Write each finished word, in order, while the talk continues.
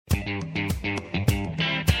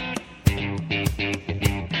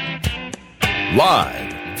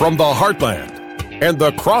Live from the heartland and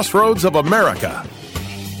the crossroads of America,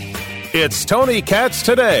 it's Tony Katz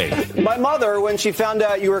Today. My mother, when she found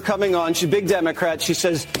out you were coming on, she's a big Democrat, she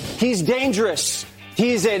says, he's dangerous.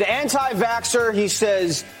 He's an anti-vaxxer. He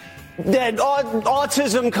says that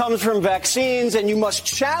autism comes from vaccines, and you must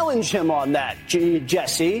challenge him on that,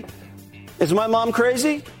 Jesse. Is my mom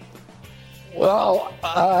crazy? Well,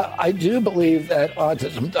 I do believe that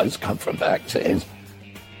autism does come from vaccines.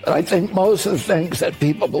 But I think most of the things that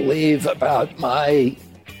people believe about my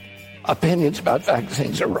opinions about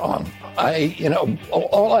vaccines are wrong.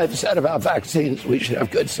 All I've said about vaccines, we should have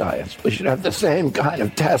good science. We should have the same kind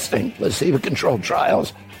of testing, placebo-controlled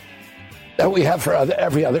trials that we have for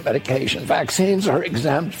every other medication. Vaccines are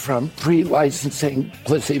exempt from pre-licensing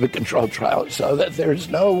placebo-controlled trials, so that there's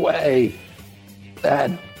no way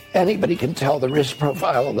that anybody can tell the risk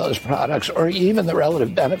profile of those products or even the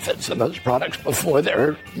relative benefits of those products before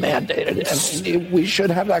they're mandated. And we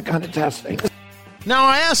should have that kind of testing. Now,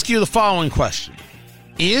 I ask you the following question.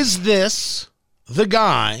 Is this the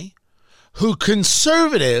guy who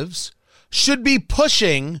conservatives should be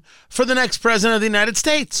pushing for the next president of the United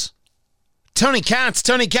States? Tony Katz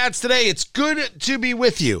Today. It's good to be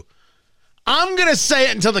with you. I'm going to say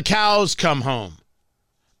it until the cows come home.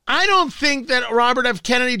 I don't think that Robert F.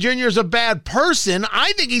 Kennedy Jr. is a bad person.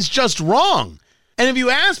 I think he's just wrong. And if you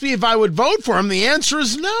ask me if I would vote for him, the answer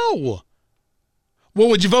is no. Well,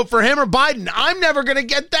 would you vote for him or Biden? I'm never going to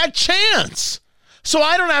get that chance. So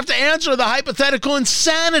I don't have to answer the hypothetical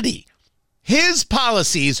insanity. His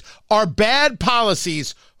policies are bad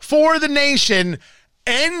policies for the nation.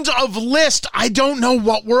 End of list. I don't know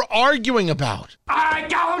what we're arguing about. I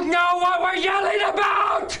don't know what we're yelling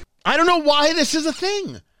about. I don't know why this is a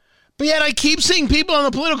thing. But yet I keep seeing people on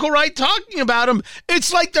the political right talking about him.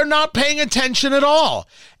 It's like they're not paying attention at all.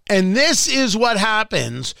 And this is what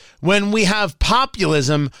happens when we have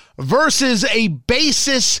populism versus a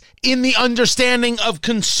basis in the understanding of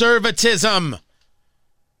conservatism.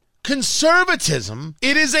 Conservatism,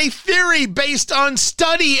 it is a theory based on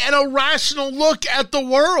study and a rational look at the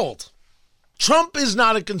world. Trump is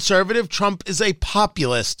not a conservative. Trump is a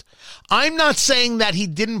populist. I'm not saying that he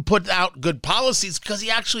didn't put out good policies, because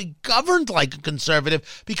he actually governed like a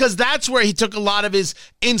conservative, because that's where he took a lot of his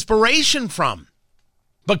inspiration from.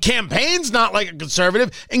 But campaigns not like a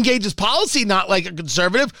conservative, engages policy not like a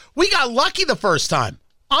conservative. We got lucky the first time.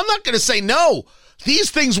 I'm not going to say no.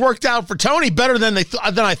 These things worked out for Tony better than I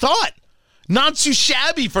thought. Not too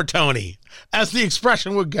shabby for Tony, as the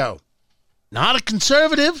expression would go. Not a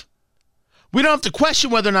conservative. We don't have to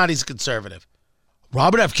question whether or not he's a conservative.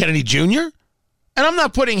 Robert F. Kennedy Jr.? And I'm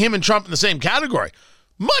not putting him and Trump in the same category.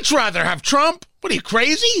 Much rather have Trump. What are you,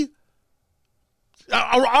 crazy?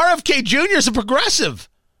 RFK Jr. is a progressive.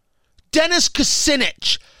 Dennis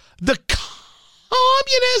Kucinich, the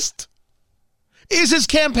communist, is his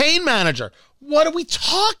campaign manager. What are we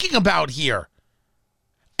talking about here?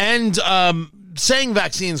 And saying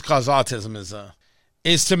vaccines cause autism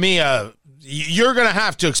is to me, you're going to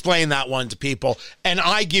have to explain that one to people, and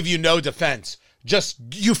I give you no defense. Just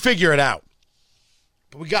you figure it out.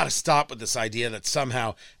 But we got to stop with this idea that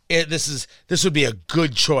somehow this would be a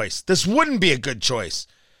good choice. This wouldn't be a good choice.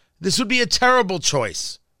 This would be a terrible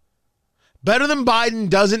choice. Better than Biden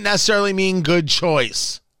doesn't necessarily mean good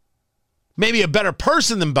choice. Maybe a better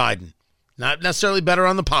person than Biden. Not necessarily better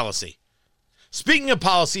on the policy. Speaking of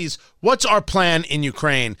policies, what's our plan in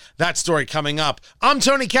Ukraine? That story coming up. I'm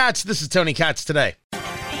Tony Katz. This is Tony Katz Today.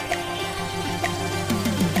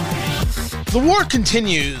 The war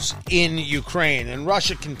continues in Ukraine, and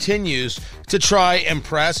Russia continues to try and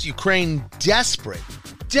press Ukraine desperate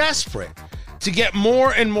to get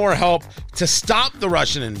more and more help to stop the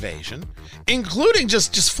Russian invasion, including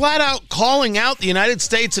just flat out calling out the United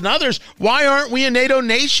States and others. Why aren't we a NATO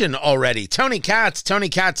nation already? Tony Katz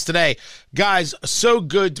Today. Guys, so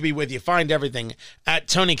good to be with you. Find everything at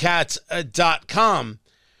TonyKatz.com.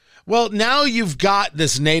 Well, now you've got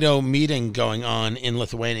this NATO meeting going on in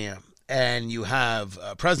Lithuania, and you have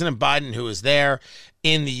President Biden, who is there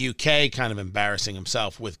in the UK, kind of embarrassing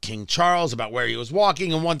himself with King Charles about where he was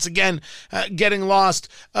walking, and once again getting lost.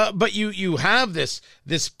 But you have this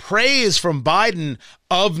praise from Biden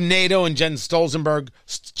of NATO and Jens Stoltenberg,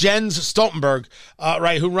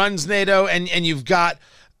 right, who runs NATO, and you've got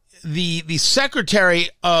the Secretary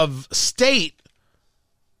of State,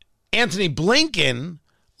 Antony Blinken,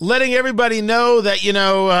 letting everybody know that,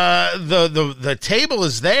 the table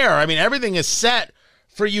is there. I mean, everything is set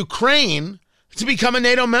for Ukraine to become a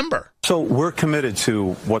NATO member. So we're committed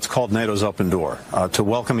to what's called NATO's open door, to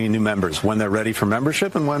welcoming new members when they're ready for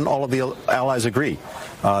membership and when all of the allies agree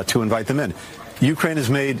to invite them in. Ukraine has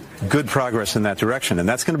made good progress in that direction, and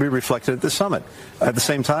that's going to be reflected at the summit. At the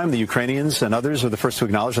same time, the Ukrainians and others are the first to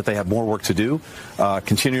acknowledge that they have more work to do,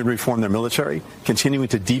 continuing to reform their military, continuing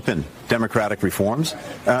to deepen democratic reforms.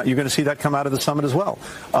 You're going to see that come out of the summit as well.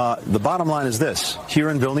 The bottom line is this. Here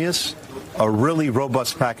in Vilnius, a really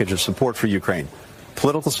robust package of support for Ukraine.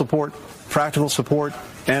 Political support, practical support,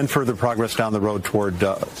 and further progress down the road toward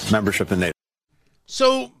membership in NATO.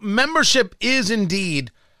 So membership is indeed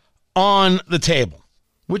on the table,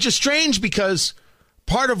 which is strange because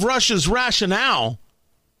part of Russia's rationale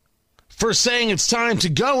for saying it's time to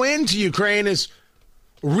go into Ukraine is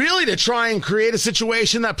really to try and create a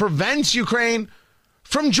situation that prevents Ukraine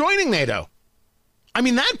from joining NATO. I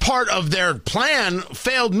mean, that part of their plan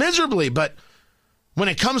failed miserably, but when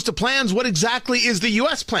it comes to plans, what exactly is the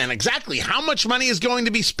U.S. plan? Exactly how much money is going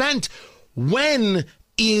to be spent? When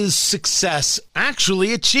is success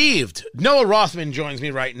actually achieved? Noah Rothman joins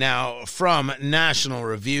me right now from National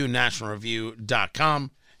Review,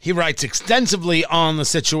 nationalreview.com. He writes extensively on the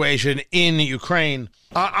situation in Ukraine.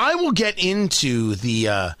 I will get into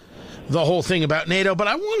the whole thing about NATO, but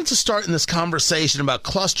I wanted to start in this conversation about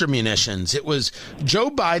cluster munitions. It was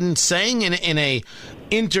Joe Biden saying in a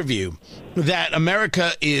interview that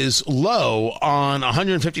America is low on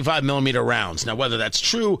 155 millimeter rounds. Now, whether that's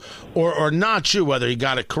true or not true, whether he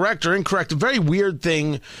got it correct or incorrect, a very weird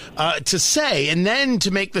thing to say. And then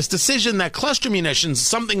to make this decision that cluster munitions is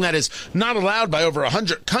something that is not allowed by over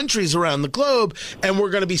 100 countries around the globe, and we're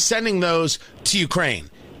going to be sending those to Ukraine.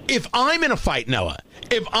 If I'm in a fight, Noah,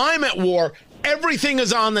 if I'm at war, everything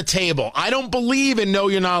is on the table. I don't believe in no,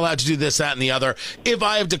 you're not allowed to do this, that, and the other. If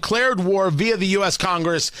I have declared war via the U.S.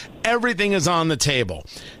 Congress, everything is on the table.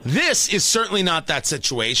 This is certainly not that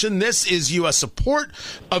situation. This is U.S. support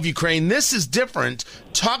of Ukraine. This is different.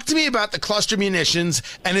 Talk to me about the cluster munitions,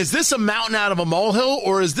 and is this a mountain out of a molehill,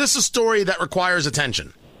 or is this a story that requires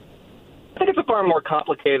attention? I think it's a far more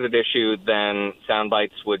complicated issue than sound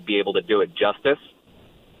bites would be able to do it justice.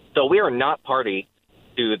 So we are not party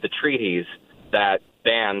to the treaties that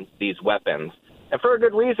ban these weapons. And for a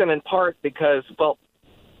good reason, in part because, well,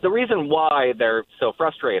 the reason why they're so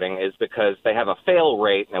frustrating is because they have a fail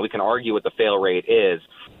rate. Now, we can argue what the fail rate is,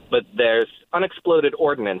 but there's unexploded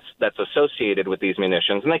ordnance that's associated with these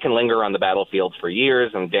munitions, and they can linger on the battlefields for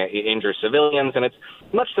years and injure civilians, and it's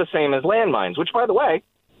much the same as landmines, which, by the way,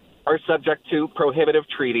 are subject to prohibitive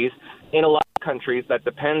treaties in a lot of countries that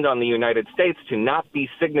depend on the United States to not be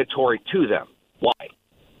signatory to them. Why?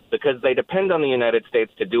 Because they depend on the United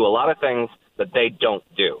States to do a lot of things that they don't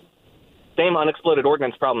do. Same unexploded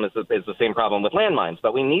ordnance problem is the same problem with landmines,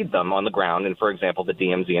 but we need them on the ground in, for example, the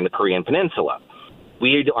DMZ and the Korean Peninsula.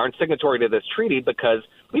 We aren't signatory to this treaty because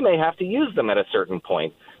we may have to use them at a certain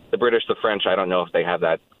point. The British, the French, I don't know if they have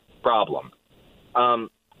that problem.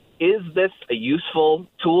 Is this a useful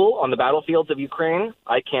tool on the battlefields of Ukraine?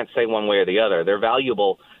 I can't say one way or the other. They're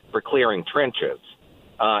valuable for clearing trenches,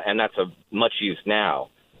 and that's of much use now.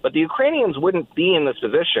 But the Ukrainians wouldn't be in this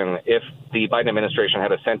position if the Biden administration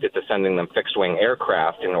had assented to sending them fixed-wing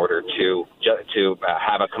aircraft in order to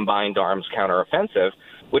have a combined arms counteroffensive,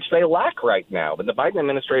 which they lack right now. But the Biden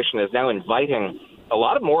administration is now inviting a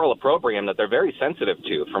lot of moral opprobrium that they're very sensitive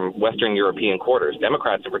to from Western European quarters.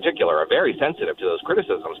 Democrats in particular are very sensitive to those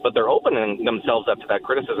criticisms, but they're opening themselves up to that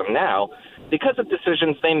criticism now because of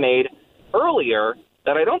decisions they made earlier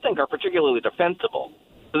that I don't think are particularly defensible.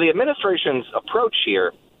 So the administration's approach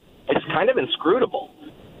here is kind of inscrutable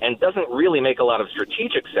and doesn't really make a lot of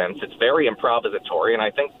strategic sense. It's very improvisatory, and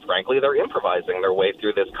I think, frankly, they're improvising their way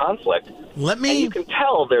through this conflict. And you can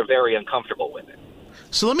tell they're very uncomfortable with it.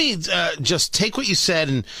 So let me just take what you said,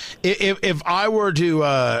 and if I were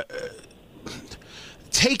to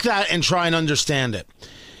take that and try and understand it,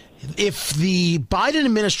 if the Biden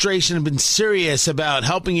administration had been serious about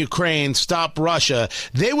helping Ukraine stop Russia,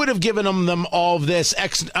 they would have given them all of this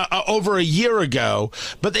over a year ago,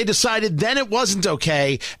 but they decided then it wasn't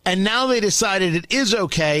okay, and now they decided it is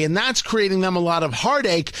okay, and that's creating them a lot of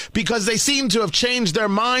heartache because they seem to have changed their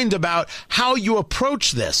mind about how you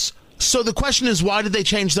approach this. So the question is, why did they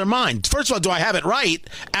change their mind? First of all, do I have it right,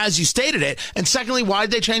 as you stated it? And secondly, why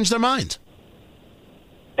did they change their mind?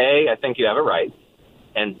 A, I think you have it right.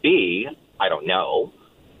 And B, I don't know,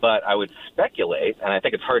 but I would speculate, and I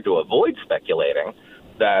think it's hard to avoid speculating,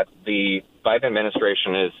 that the Biden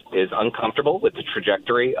administration is uncomfortable with the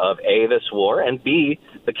trajectory of A, this war, and B,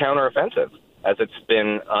 the counteroffensive, as it's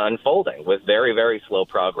been unfolding with very, very slow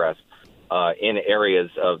progress in areas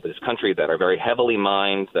of this country that are very heavily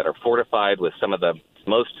mined, that are fortified with some of the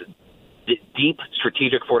most deep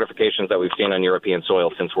strategic fortifications that we've seen on European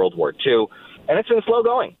soil since World War II. And it's been slow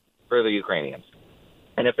going for the Ukrainians.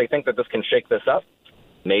 And if they think that this can shake this up,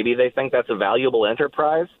 maybe they think that's a valuable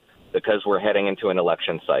enterprise because we're heading into an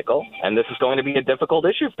election cycle, and this is going to be a difficult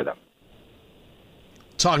issue for them.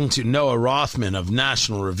 Talking to Noah Rothman of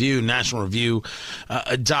National Review,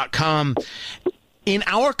 nationalreview.com. In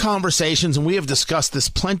our conversations, and we have discussed this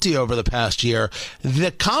plenty over the past year,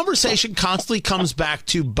 the conversation constantly comes back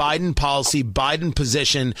to Biden policy, Biden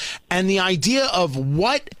position, and the idea of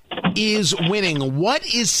what is winning, what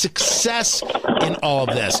is success in all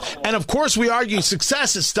of this. And of course, we argue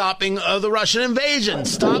success is stopping the Russian invasion,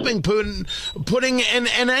 stopping Putin, putting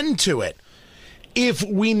an end to it. If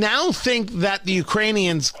we now think that the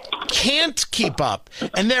Ukrainians can't keep up,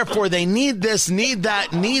 and therefore they need this, need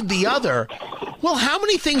that, need the other, well, how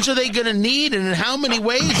many things are they going to need, and in how many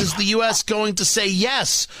ways is the U.S. going to say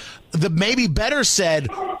yes? The maybe better said,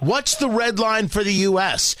 what's the red line for the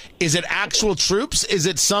U.S.? Is it actual troops? Is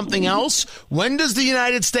it something else? When does the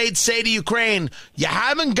United States say to Ukraine, you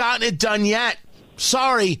haven't gotten it done yet?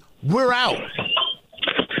 Sorry, we're out.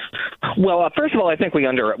 Well, first of all, I think we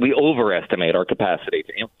overestimate our capacity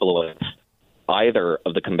to influence either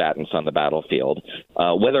of the combatants on the battlefield.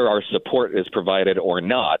 Whether our support is provided or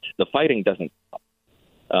not, the fighting doesn't stop.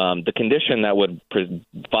 The condition that would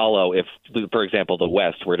follow if, for example, the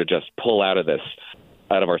West were to just pull out of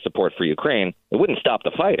our support for Ukraine, it wouldn't stop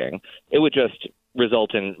the fighting. It would just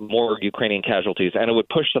result in more Ukrainian casualties, and it would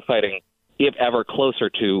push the fighting, if ever, closer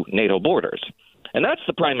to NATO borders. And that's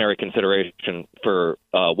the primary consideration for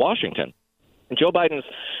Washington. And Joe Biden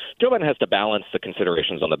has to balance the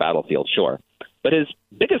considerations on the battlefield, sure. But his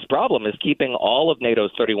biggest problem is keeping all of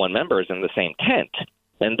NATO's 31 members in the same tent.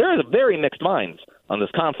 And there are very mixed minds on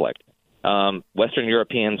this conflict. Western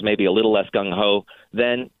Europeans may be a little less gung-ho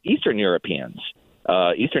than Eastern Europeans.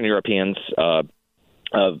 Of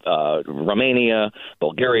Romania,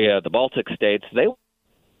 Bulgaria, the Baltic states,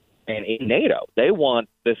 and in NATO, they want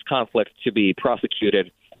this conflict to be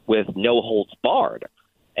prosecuted with no holds barred.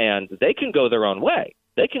 And they can go their own way.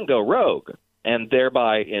 They can go rogue and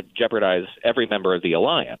thereby jeopardize every member of the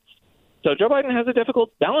alliance. So Joe Biden has a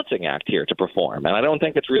difficult balancing act here to perform. And I don't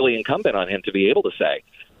think it's really incumbent on him to be able to say,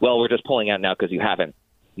 well, we're just pulling out now because you haven't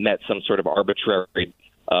met some sort of arbitrary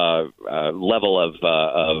level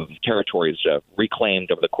of territories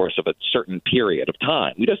reclaimed over the course of a certain period of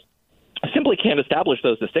time. We just simply can't establish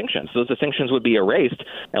those distinctions. Those distinctions would be erased,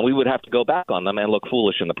 and we would have to go back on them and look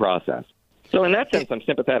foolish in the process. So in that sense, I'm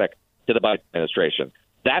sympathetic to the Biden administration.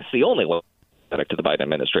 That's the only way I'm sympathetic to the Biden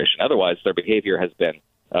administration. Otherwise, their behavior has been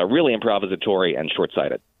really improvisatory and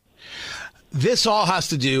short-sighted. This all has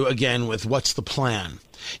to do, again, with what's the plan.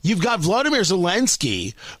 You've got Vladimir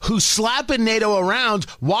Zelensky, who's slapping NATO around.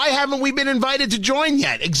 Why haven't we been invited to join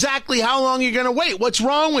yet? Exactly how long are you going to wait? What's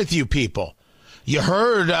wrong with you people? You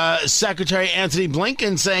heard Secretary Antony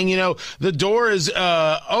Blinken saying, the door is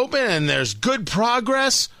open and there's good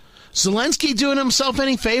progress. Zelensky doing himself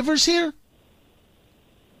any favors here?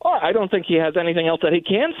 Well, I don't think he has anything else that he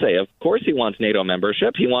can say. Of course he wants NATO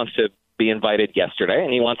membership. He wants to be invited yesterday,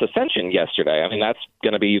 and he wants ascension yesterday. I mean, that's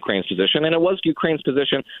going to be Ukraine's position, and it was Ukraine's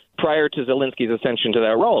position prior to Zelensky's ascension to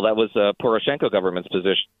that role. That was Poroshenko government's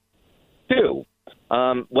position, too.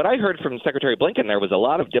 What I heard from Secretary Blinken there was a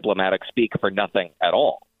lot of diplomatic speak for nothing at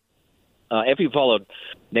all. If you followed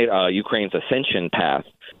Ukraine's ascension path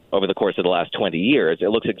over the course of the last 20 years, it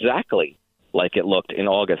looks exactly like it looked in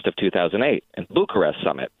August of 2008 in Bucharest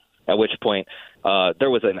summit, at which point there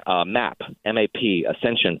was a MAP,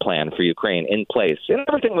 ascension plan for Ukraine in place. And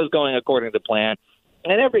everything was going according to plan.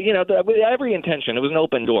 And every intention, it was an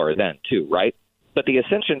open door then, too, right? But the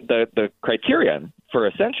ascension, the criterion for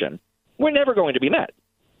ascension were never going to be met.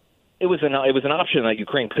 It was an option that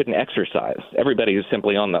Ukraine couldn't exercise. Everybody was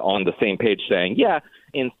simply on the same page saying, yeah,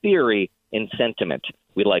 in theory, in sentiment,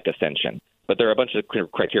 we like ascension. But there are a bunch of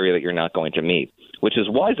criteria that you're not going to meet, which is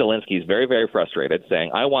why Zelensky is very, very frustrated,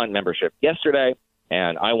 saying, I want membership yesterday,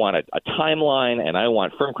 and I want a timeline, and I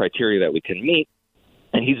want firm criteria that we can meet.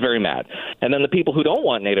 And he's very mad. And then the people who don't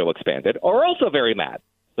want NATO expanded are also very mad,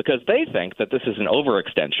 because they think that this is an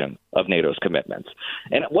overextension of NATO's commitments.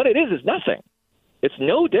 And what it is nothing. It's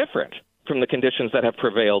no different from the conditions that have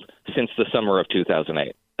prevailed since the summer of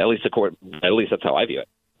 2008. At least that's how I view it.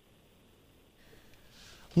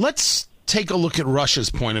 Let's take a look at Russia's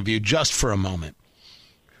point of view just for a moment.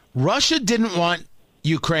 Russia didn't want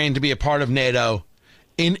Ukraine to be a part of NATO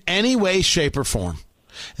in any way, shape, or form.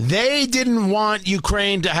 They didn't want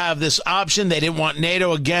Ukraine to have this option. They didn't want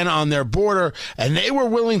NATO again on their border, and they were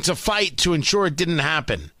willing to fight to ensure it didn't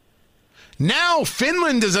happen. Now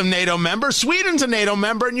Finland is a NATO member, Sweden's a NATO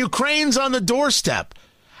member, and Ukraine's on the doorstep.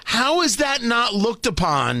 How is that not looked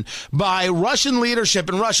upon by Russian leadership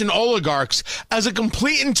and Russian oligarchs as a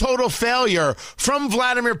complete and total failure from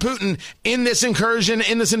Vladimir Putin in this incursion,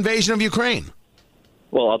 in this invasion of Ukraine?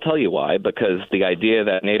 Well, I'll tell you why. Because the idea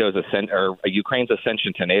that Ukraine's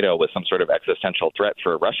ascension to NATO was some sort of existential threat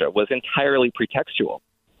for Russia was entirely pretextual.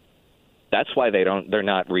 That's why they're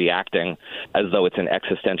not reacting as though it's an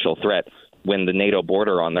existential threat when the NATO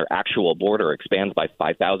border on their actual border expands by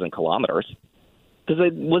 5,000 kilometers. Because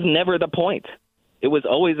it was never the point. It was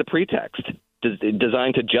always a pretext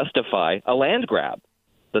designed to justify a land grab,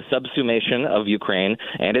 the subsumation of Ukraine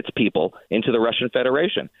and its people into the Russian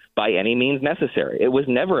Federation by any means necessary. It was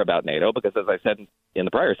never about NATO because, as I said in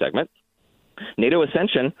the prior segment, NATO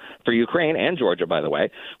ascension for Ukraine and Georgia, by the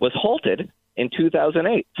way, was halted in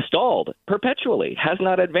 2008, stalled perpetually, has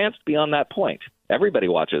not advanced beyond that point. Everybody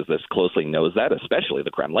watches this closely knows that, especially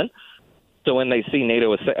the Kremlin. So when they see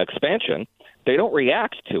NATO expansion, they don't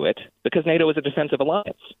react to it because NATO is a defensive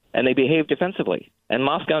alliance, and they behave defensively. And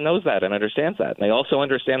Moscow knows that and understands that. And they also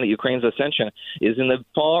understand that Ukraine's ascension is in the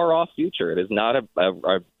far-off future. It is not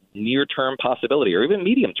a near-term possibility or even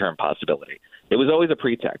medium-term possibility. It was always a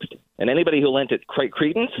pretext. And anybody who lent it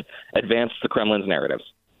credence advanced the Kremlin's narratives.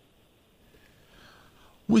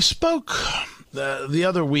 We spoke the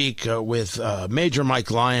other week with Major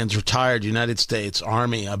Mike Lyons, retired United States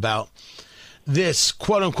Army, about this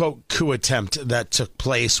quote-unquote coup attempt that took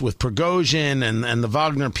place with Prigozhin and the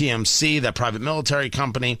Wagner PMC, that private military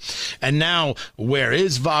company. And now, where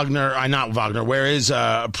is Wagner? Where is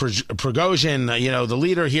Prigozhin, the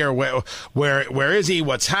leader here? Where is he?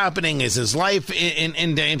 What's happening? Is his life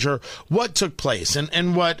in danger? What took place?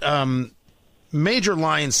 And what Major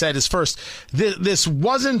Lyons said is, first, this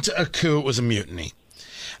wasn't a coup, it was a mutiny.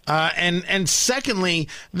 And secondly,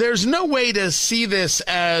 there's no way to see this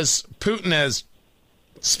as Putin as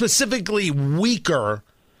specifically weaker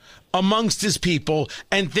amongst his people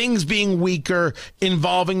and things being weaker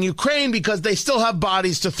involving Ukraine, because they still have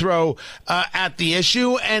bodies to throw at the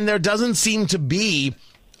issue. And there doesn't seem to be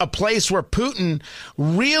a place where Putin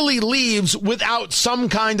really leaves without some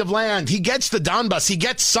kind of land. He gets the Donbass. He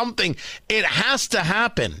gets something. It has to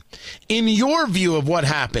happen. In your view of what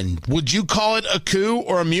happened, would you call it a coup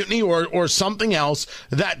or a mutiny or something else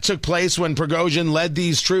that took place when Prigozhin led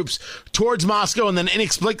these troops towards Moscow and then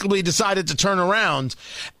inexplicably decided to turn around?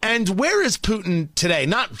 And where is Putin today?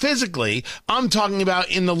 Not physically. I'm talking about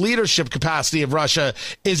in the leadership capacity of Russia.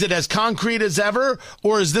 Is it as concrete as ever,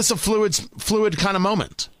 or is this a fluid kind of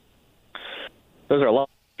moment? Those are a lot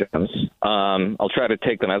of questions. I'll try to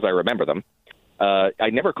take them as I remember them. I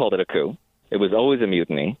never called it a coup. It was always a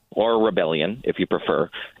mutiny or a rebellion, if you prefer.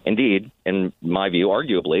 Indeed, in my view,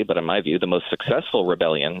 arguably, but in my view, the most successful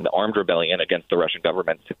rebellion, the armed rebellion against the Russian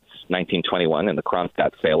government since 1921 and the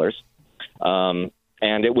Kronstadt sailors. And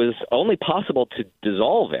it was only possible to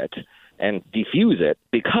dissolve it and defuse it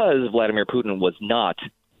because Vladimir Putin was not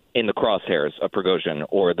in the crosshairs of Prigozhin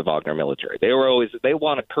or the Wagner military. They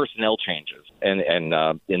wanted personnel changes in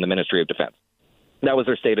the Ministry of Defense. That was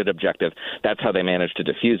their stated objective. That's how they managed to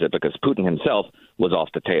defuse it, because Putin himself was off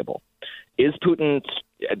the table. Is Putin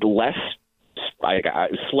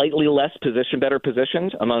slightly less better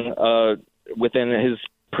positioned within his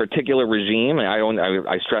particular regime?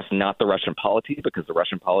 I stress not the Russian polity, because the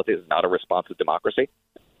Russian polity is not a responsive democracy.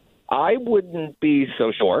 I wouldn't be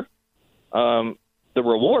so sure. The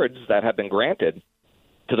rewards that have been granted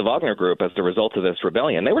to the Wagner Group as the result of this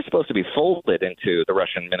rebellion, they were supposed to be folded into the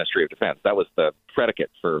Russian Ministry of Defense. That was the predicate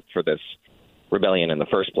for this rebellion in the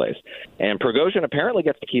first place. And Prigozhin apparently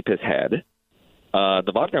gets to keep his head.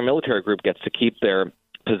 The Wagner military group gets to keep their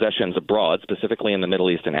possessions abroad, specifically in the Middle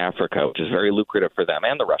East and Africa, which is very lucrative for them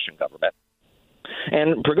and the Russian government.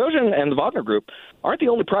 And Prigozhin and the Wagner Group aren't the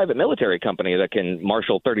only private military company that can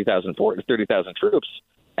marshal 30,000 troops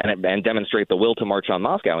and demonstrate the will to march on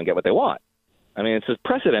Moscow and get what they want. I mean, it's a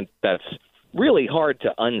precedent that's really hard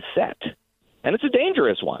to unset, and it's a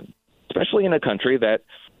dangerous one, especially in a country that,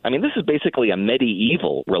 I mean, this is basically a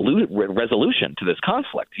medieval resolution to this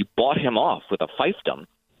conflict. You bought him off with a fiefdom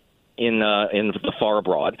in the far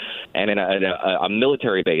abroad and in a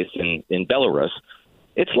military base in Belarus.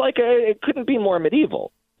 It's like it couldn't be more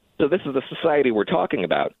medieval. So this is the society we're talking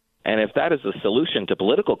about, and if that is the solution to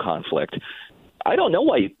political conflict, I don't know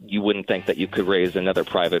why you wouldn't think that you could raise another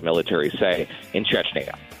private military, say, in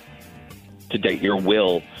Chechnya, to date your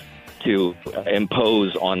will to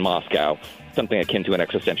impose on Moscow something akin to an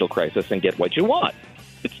existential crisis and get what you want.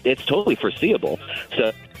 it's totally foreseeable.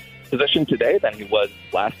 So, position today than he was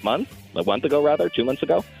last month, a month ago rather, 2 months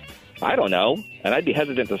ago. I don't know, and I'd be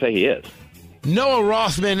hesitant to say he is. Noah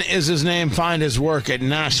Rothman is his name. Find his work at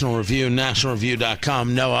National Review,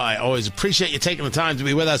 nationalreview.com. Noah, I always appreciate you taking the time to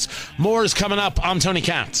be with us. More is coming up. I'm Tony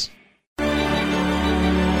Katz.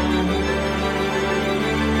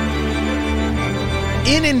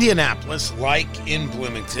 In Indianapolis, like in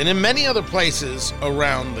Bloomington and many other places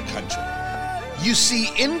around the country, you see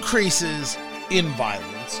increases in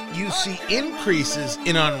violence, you see increases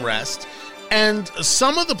in unrest, and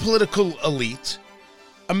some of the political elite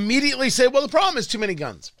immediately say, well, the problem is too many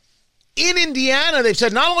guns. In Indiana, they've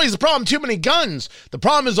said not only is the problem too many guns, the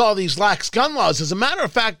problem is all these lax gun laws. As a matter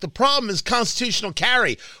of fact, the problem is constitutional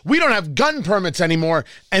carry. We don't have gun permits anymore,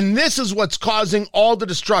 and this is what's causing all the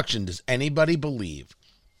destruction. Does anybody believe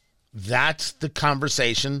that's the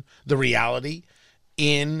conversation, the reality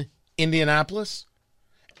in Indianapolis?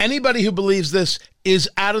 Anybody who believes this is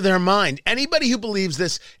out of their mind. Anybody who believes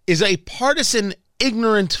this is a partisan,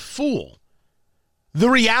 ignorant fool. The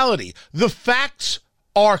reality, the facts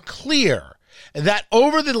are clear that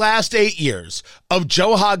over the last 8 years of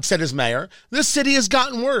Joe Hogsett as mayor, the city has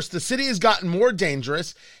gotten worse. The city has gotten more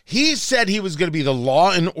dangerous. He said he was going to be the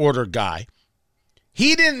law and order guy.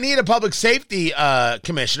 He didn't need a public safety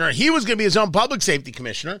commissioner. He was going to be his own public safety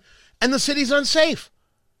commissioner, and the city's unsafe.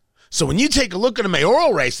 So when you take a look at a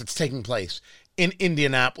mayoral race that's taking place in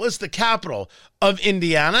Indianapolis, the capital of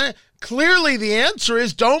Indiana, clearly the answer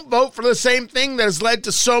is don't vote for the same thing that has led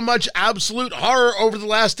to so much absolute horror over the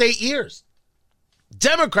last 8 years.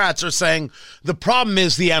 Democrats are saying the problem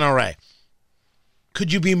is the NRA.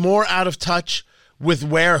 Could you be more out of touch with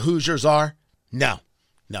where Hoosiers are? No.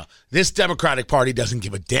 This Democratic Party doesn't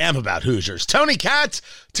give a damn about Hoosiers. Tony Katz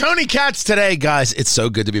today, guys. It's so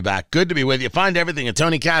good to be back. Good to be with you. Find everything at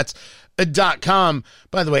TonyKatz.com.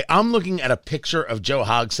 By the way, I'm looking at a picture of Joe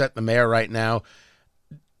Hogsett, the mayor, right now.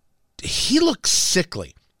 He looks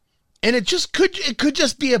sickly. And it could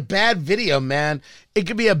just be a bad video, man. It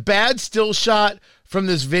could be a bad still shot from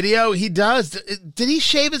this video. He does. Did he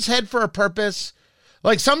shave his head for a purpose?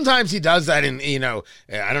 Like sometimes he does that in, I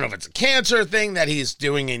don't know if it's a cancer thing that he's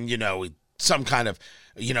doing in, some kind of,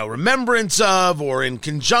 remembrance of or in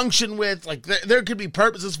conjunction with. Like there could be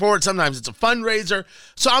purposes for it. Sometimes it's a fundraiser.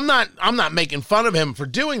 So I'm not making fun of him for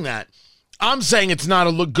doing that. I'm saying it's not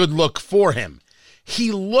a good look for him.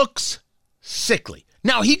 He looks sickly.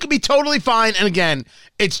 Now, he could be totally fine. And again,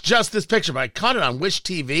 it's just this picture. But I caught it on Wish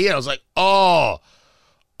TV and I was like, oh,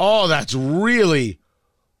 that's really,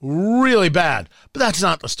 really bad. But that's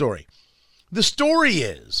not the story. The story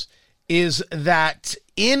is that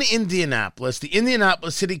in Indianapolis, the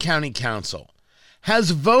Indianapolis City County Council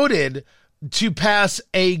has voted to pass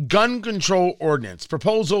a gun control ordinance,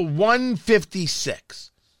 Proposal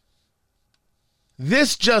 156.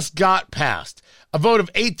 This just got passed, a vote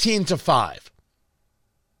of 18-5.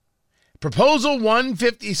 Proposal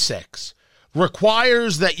 156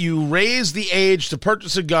 requires that you raise the age to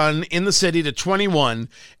purchase a gun in the city to 21.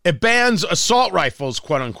 It bans assault rifles,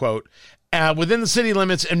 quote unquote, within the city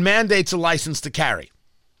limits and mandates a license to carry.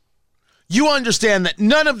 You understand that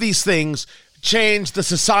none of these things change the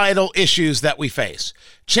societal issues that we face,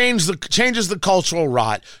 changes the cultural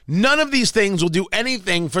rot. None of these things will do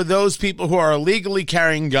anything for those people who are illegally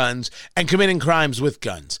carrying guns and committing crimes with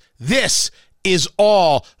guns. This is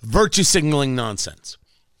all virtue signaling nonsense.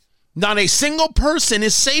 Not a single person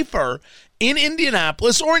is safer in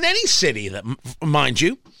Indianapolis or in any city, that, mind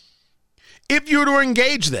you, if you were to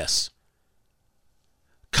engage this.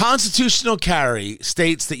 Constitutional carry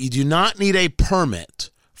states that you do not need a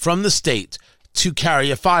permit from the state to carry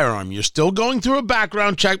a firearm. You're still going through a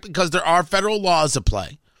background check because there are federal laws at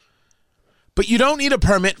play. But you don't need a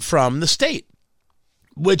permit from the state,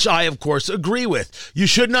 which I, of course, agree with. You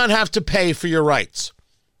should not have to pay for your rights,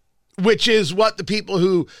 which is what the people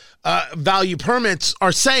who value permits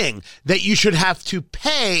are saying, that you should have to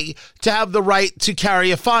pay to have the right to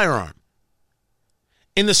carry a firearm.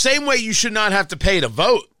 In the same way you should not have to pay to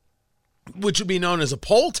vote, which would be known as a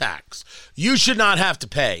poll tax, you should not have to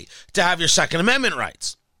pay to have your Second Amendment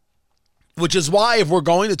rights. Which is why if we're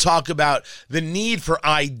going to talk about the need for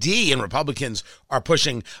ID, and Republicans are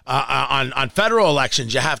pushing on federal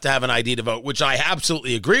elections, you have to have an ID to vote, which I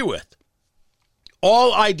absolutely agree with.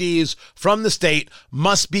 All IDs from the state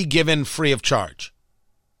must be given free of charge.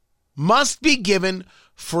 Must be given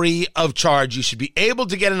free of charge. You should be able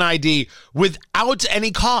to get an ID without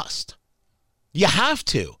any cost. You have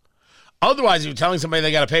to. Otherwise, if you're telling somebody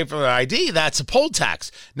they got to pay for their ID, that's a poll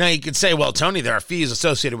tax. Now, you could say, well, Tony, there are fees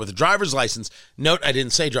associated with a driver's license. Note, I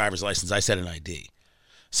didn't say driver's license. I said an ID.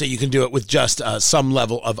 so you can do it with just some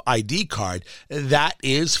level of ID card. That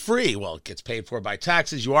is free. Well, it gets paid for by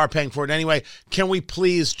taxes. You are paying for it anyway. Can we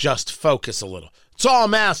please just focus a little? That's all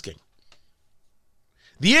I'm asking.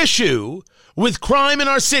 The issue with crime in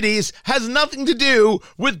our cities has nothing to do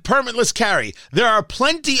with permitless carry. There are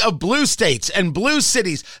plenty of blue states and blue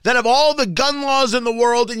cities that have all the gun laws in the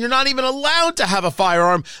world, and you're not even allowed to have a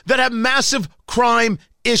firearm, that have massive crime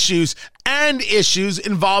issues and issues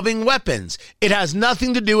involving weapons. It has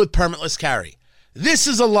nothing to do with permitless carry. This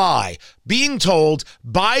is a lie being told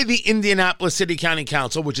by the Indianapolis City County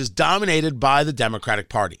Council, which is dominated by the Democratic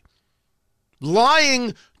Party.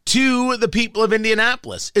 Lying to the people of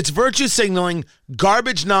Indianapolis. It's virtue signaling,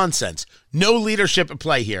 garbage nonsense. No leadership at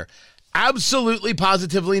play here. Absolutely,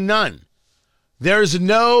 positively none. There's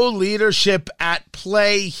no leadership at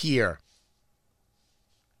play here.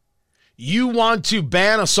 You want to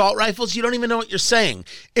ban assault rifles? You don't even know what you're saying.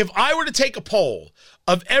 If I were to take a poll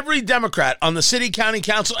of every Democrat on the city county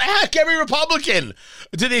council, heck, every Republican,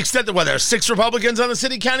 to the extent that, well, there are 6 Republicans on the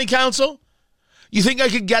city county council, you think I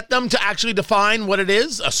could get them to actually define what it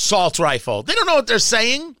is? Assault rifle. They don't know what they're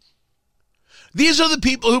saying. These are the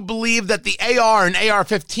people who believe that the AR and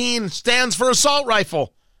AR-15 stands for assault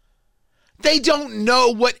rifle. They don't know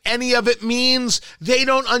what any of it means. They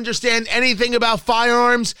don't understand anything about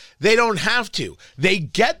firearms. They don't have to. They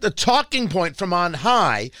get the talking point from on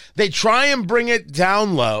high. They try and bring it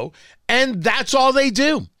down low, and that's all they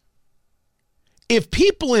do. If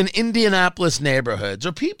people in Indianapolis neighborhoods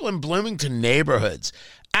or people in Bloomington neighborhoods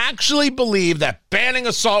actually believe that banning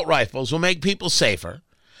assault rifles will make people safer,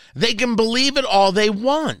 they can believe it all they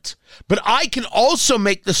want. But I can also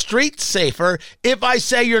make the streets safer if I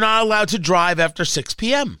say you're not allowed to drive after 6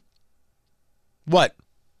 p.m. What?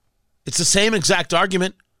 It's the same exact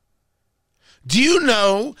argument. Do you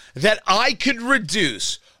know that I could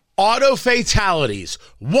reduce auto fatalities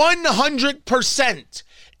 100%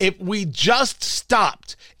 if we just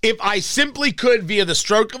stopped, if I simply could, via the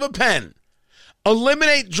stroke of a pen,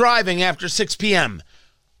 eliminate driving after 6 p.m.,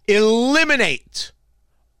 eliminate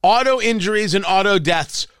auto injuries and auto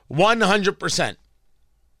deaths 100%.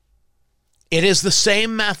 It is the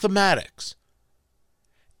same mathematics.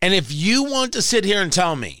 And if you want to sit here and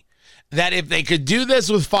tell me that if they could do this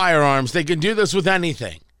with firearms, they can do this with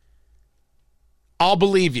anything, I'll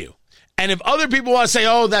believe you. And if other people want to say,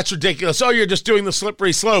 oh, that's ridiculous, oh, you're just doing the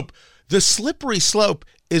slippery slope, the slippery slope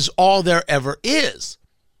is all there ever is.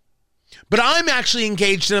 But I'm actually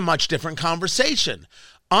engaged in a much different conversation.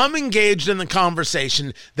 I'm engaged in the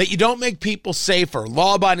conversation that you don't make people safer,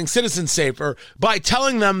 law-abiding citizens safer, by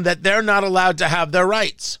telling them that they're not allowed to have their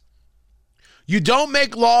rights. You don't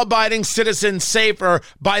make law-abiding citizens safer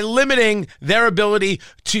by limiting their ability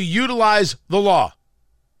to utilize the law,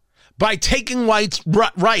 by taking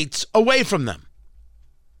rights away from them.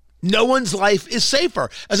 No one's life is safer.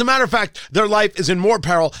 As a matter of fact, their life is in more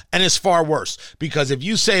peril and is far worse. Because if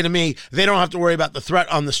you say to me, they don't have to worry about the threat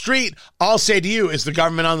on the street, I'll say to you, is the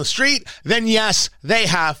government on the street? Then yes, they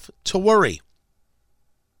have to worry.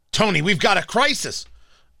 Tony, we've got a crisis.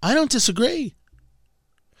 I don't disagree.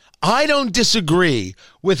 I don't disagree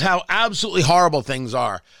with how absolutely horrible things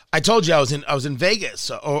are. I told you I was in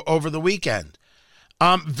Vegas over the weekend.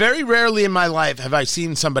 Very rarely in my life have I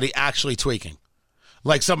seen somebody actually tweaking.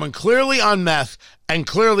 Like someone clearly on meth and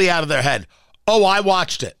clearly out of their head. Oh, I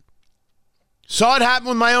watched it. Saw it happen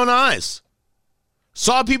with my own eyes.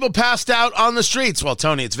 Saw people passed out on the streets. Well,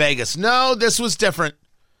 Tony, it's Vegas. No, this was different.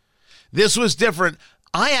 This was different.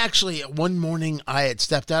 I actually, one morning, I had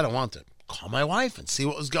stepped out. I wanted to call my wife and see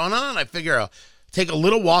what was going on. I figure I'll take a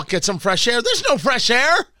little walk, get some fresh air. There's no fresh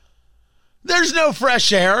air. There's no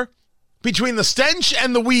fresh air. Between the stench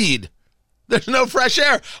and the weed, there's no fresh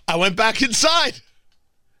air. I went back inside.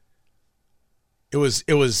 It was,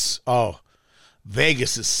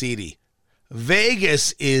 Vegas is seedy.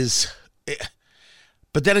 Vegas is,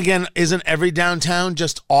 but then again, isn't every downtown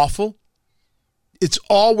just awful? It's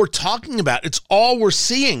all we're talking about. It's all we're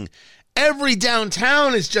seeing. Every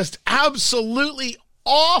downtown is just absolutely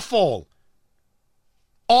awful.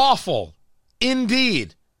 Awful,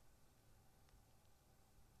 indeed.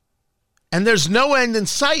 And there's no end in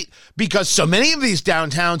sight because so many of these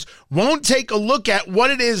downtowns won't take a look at what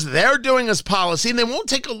it is they're doing as policy, and they won't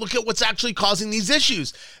take a look at what's actually causing these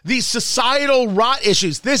issues, these societal rot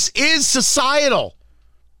issues. This is societal.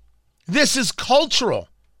 This is cultural.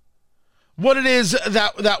 What it is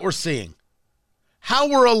that we're seeing. How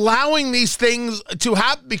we're allowing these things to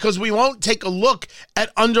happen because we won't take a look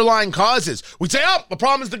at underlying causes. We say, oh, the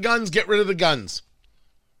problem is the guns, get rid of the guns.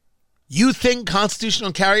 You think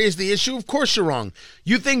constitutional carry is the issue? Of course you're wrong.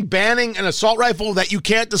 You think banning an assault rifle that you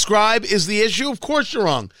can't describe is the issue? Of course you're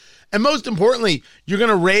wrong. And most importantly, you're going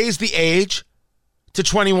to raise the age to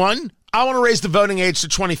 21? I want to raise the voting age to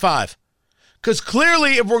 25. Because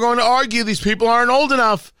clearly, if we're going to argue these people aren't old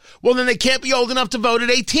enough, well, then they can't be old enough to vote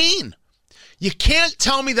at 18. You can't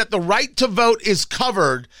tell me that the right to vote is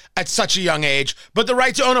covered at such a young age, but the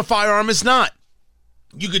right to own a firearm is not.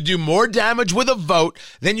 You could do more damage with a vote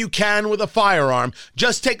than you can with a firearm.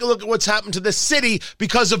 Just take a look at what's happened to the city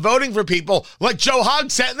because of voting for people like Joe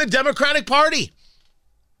Hogsett in the Democratic Party.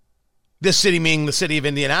 This city meaning the city of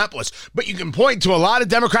Indianapolis. But you can point to a lot of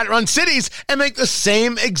Democratic-run cities and make the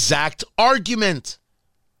same exact argument.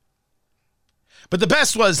 But the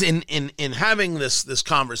best was in having this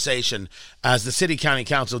conversation, as the city county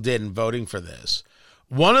council did in voting for this,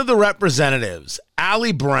 one of the representatives,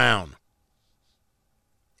 Allie Brown,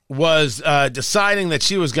 was deciding that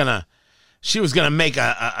she was gonna make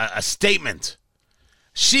a statement.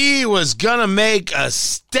 She was gonna make a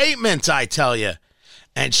statement, I tell you.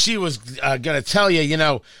 And she was going to tell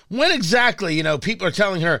you, when exactly, people are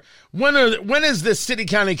telling her, when is this city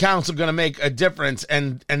county council going to make a difference?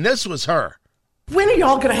 And this was her. When are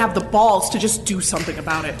y'all going to have the balls to just do something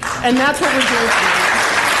about it? And that's what we're doing today.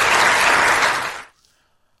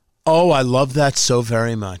 Oh, I love that so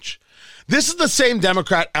very much. This is the same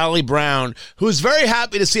Democrat, Allie Brown, who is very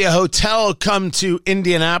happy to see a hotel come to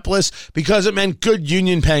Indianapolis because it meant good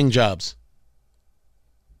union-paying jobs.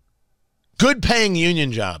 Good paying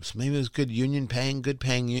union jobs. Maybe it was good paying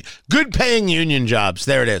union jobs.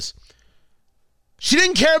 There it is. She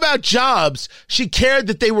didn't care about jobs. She cared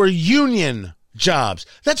that they were union jobs.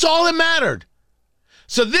 That's all that mattered.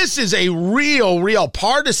 So this is a real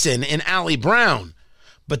partisan in Allie Brown.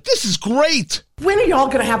 But this is great. When are y'all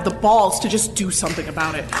going to have the balls to just do something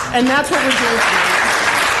about it? And that's what we're doing today.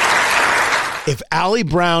 If Allie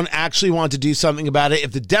Brown actually wanted to do something about it,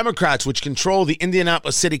 if the Democrats, which control the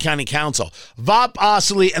Indianapolis City County Council, Vop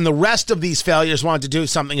Osili, and the rest of these failures wanted to do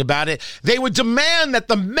something about it, they would demand that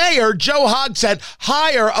the mayor, Joe Hogsett,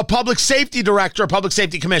 hire a public safety director, a public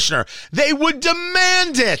safety commissioner. They would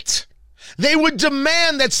demand it. They would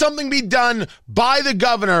demand that something be done by the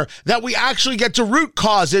governor, that we actually get to root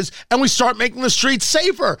causes and we start making the streets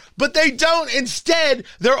safer. But they don't. Instead,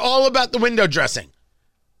 they're all about the window dressing.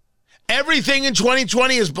 Everything in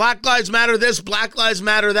 2020 is Black Lives Matter this, Black Lives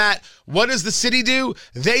Matter that. What does the city do?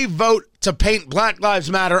 They vote to paint Black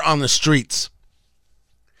Lives Matter on the streets.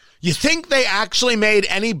 You think they actually made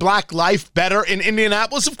any black life better in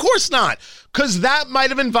Indianapolis? Of course not, because that might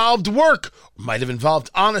have involved work, might have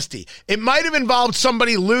involved honesty. It might have involved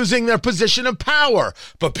somebody losing their position of power,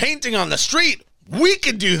 but painting on the street, we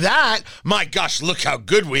could do that. My gosh, look how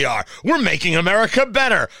good we are. We're making America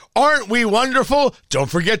better. Aren't we wonderful? Don't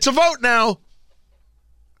forget to vote now.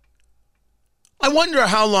 I wonder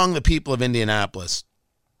how long the people of Indianapolis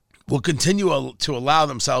will continue to allow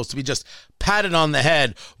themselves to be just patted on the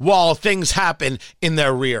head while things happen in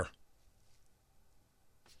their rear.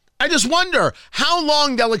 I just wonder how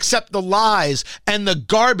long they'll accept the lies and the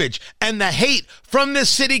garbage and the hate from this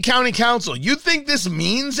city county council. You think this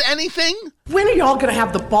means anything? When are y'all going to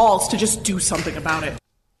have the balls to just do something about it?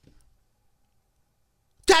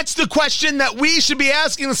 That's the question that we should be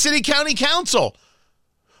asking the city county council.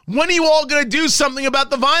 When are you all going to do something about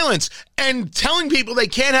the violence? And telling people they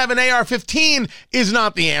can't have an AR-15 is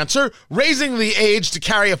not the answer. Raising the age to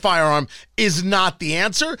carry a firearm is not the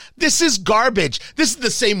answer. This is garbage. This is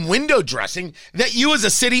the same window dressing that you as a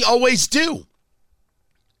city always do.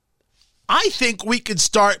 I think we could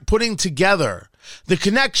start putting together the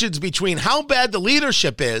connections between how bad the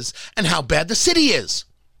leadership is and how bad the city is.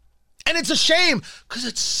 And it's a shame because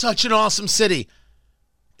it's such an awesome city.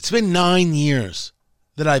 It's been 9 years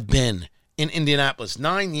that I've been in Indianapolis.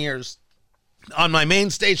 9 years on my main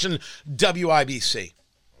station, WIBC.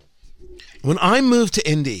 When I moved to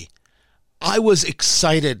Indy, I was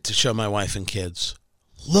excited to show my wife and kids.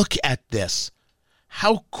 Look at this.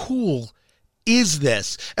 How cool is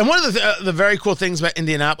this? And one of the very cool things about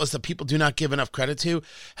Indianapolis that people do not give enough credit to,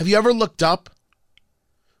 have you ever looked up?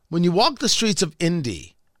 When you walk the streets of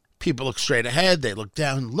Indy, people look straight ahead, they look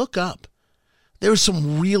down, look up. There's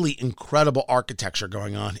some really incredible architecture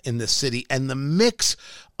going on in this city, and the mix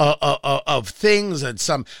of things and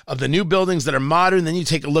some of the new buildings that are modern. Then you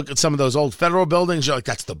take a look at some of those old federal buildings. You're like,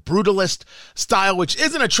 that's the brutalist style, which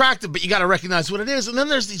isn't attractive, but you got to recognize what it is. And then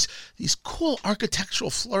there's these cool architectural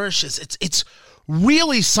flourishes. It's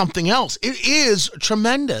really something else. It is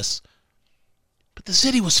tremendous. But the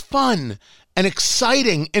city was fun and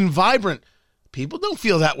exciting and vibrant. People don't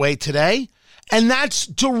feel that way today. And that's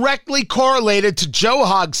directly correlated to Joe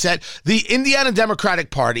Hogsett, the Indiana Democratic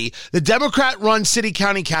Party, the Democrat-run city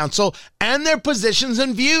county council, and their positions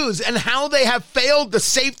and views, and how they have failed the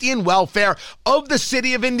safety and welfare of the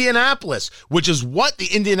city of Indianapolis, which is what the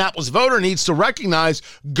Indianapolis voter needs to recognize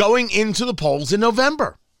going into the polls in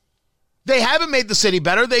November. They haven't made the city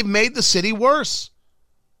better. They've made the city worse.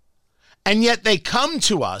 And yet they come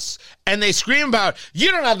to us and they scream about,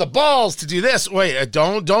 you don't have the balls to do this. Wait,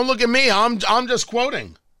 don't look at me. I'm just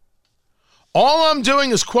quoting. All I'm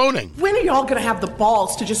doing is quoting. When are y'all going to have the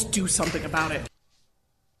balls to just do something about it?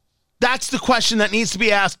 That's the question that needs to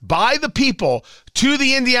be asked by the people to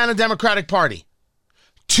the Indiana Democratic Party,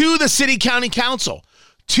 to the city county council,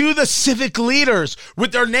 to the civic leaders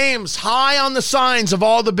with their names high on the signs of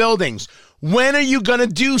all the buildings. When are you going to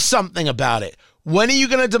do something about it? When are you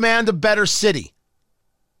going to demand a better city?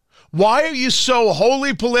 Why are you so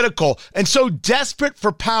wholly political and so desperate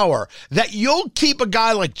for power that you'll keep a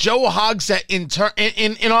guy like Joe Hogsett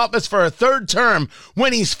in office for a third term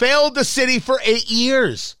when he's failed the city for 8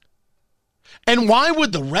 years? And why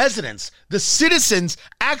would the residents, the citizens,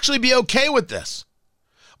 actually be okay with this?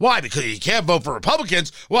 Why? Because you can't vote for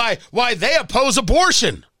Republicans. Why? They oppose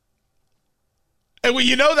abortion. And well,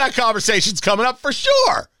 you know that conversation's coming up for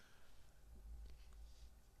sure.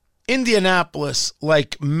 Indianapolis,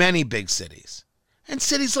 like many big cities, and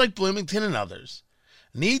cities like Bloomington and others,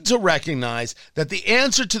 need to recognize that the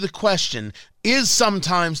answer to the question is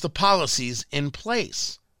sometimes the policies in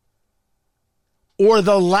place, or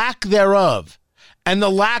the lack thereof, and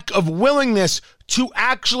the lack of willingness to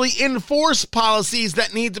actually enforce policies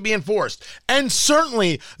that need to be enforced. And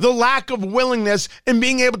certainly the lack of willingness in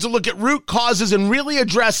being able to look at root causes and really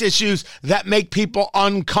address issues that make people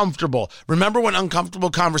uncomfortable. Remember when uncomfortable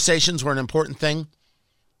conversations were an important thing?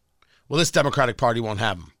 Well, this Democratic Party won't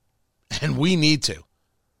have them. And we need to.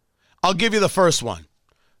 I'll give you the first one.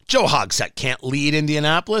 Joe Hogsett can't lead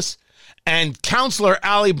Indianapolis. And Counselor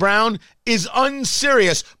Allie Brown is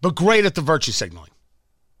unserious, but great at the virtue signaling.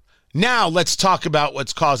 Now let's talk about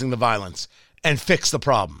what's causing the violence and fix the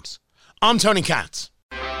problems. I'm Tony Katz.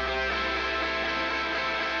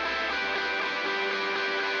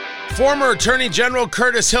 Former Attorney General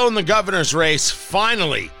Curtis Hill in the governor's race.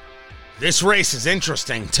 Finally, this race is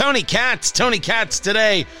interesting. Tony Katz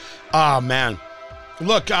today. Oh, man.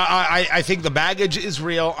 Look, I think the baggage is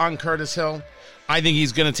real on Curtis Hill. I think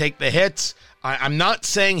he's going to take the hits. I'm not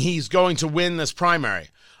saying he's going to win this primary.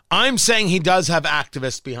 I'm saying he does have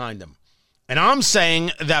activists behind him. And I'm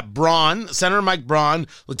saying that Braun, Senator Mike Braun,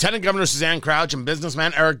 Lieutenant Governor Suzanne Crouch, and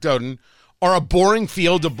businessman Eric Doden are a boring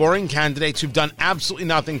field of boring candidates who've done absolutely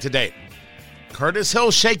nothing to date. Curtis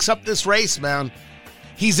Hill shakes up this race, man.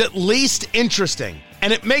 He's at least interesting,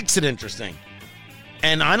 and it makes it interesting.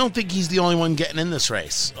 And I don't think he's the only one getting in this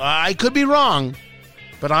race. I could be wrong,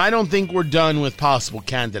 but I don't think we're done with possible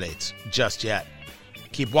candidates just yet.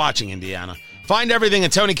 Keep watching, Indiana. Find everything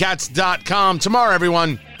at TonyKatz.com. Tomorrow,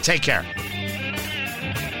 everyone, take care.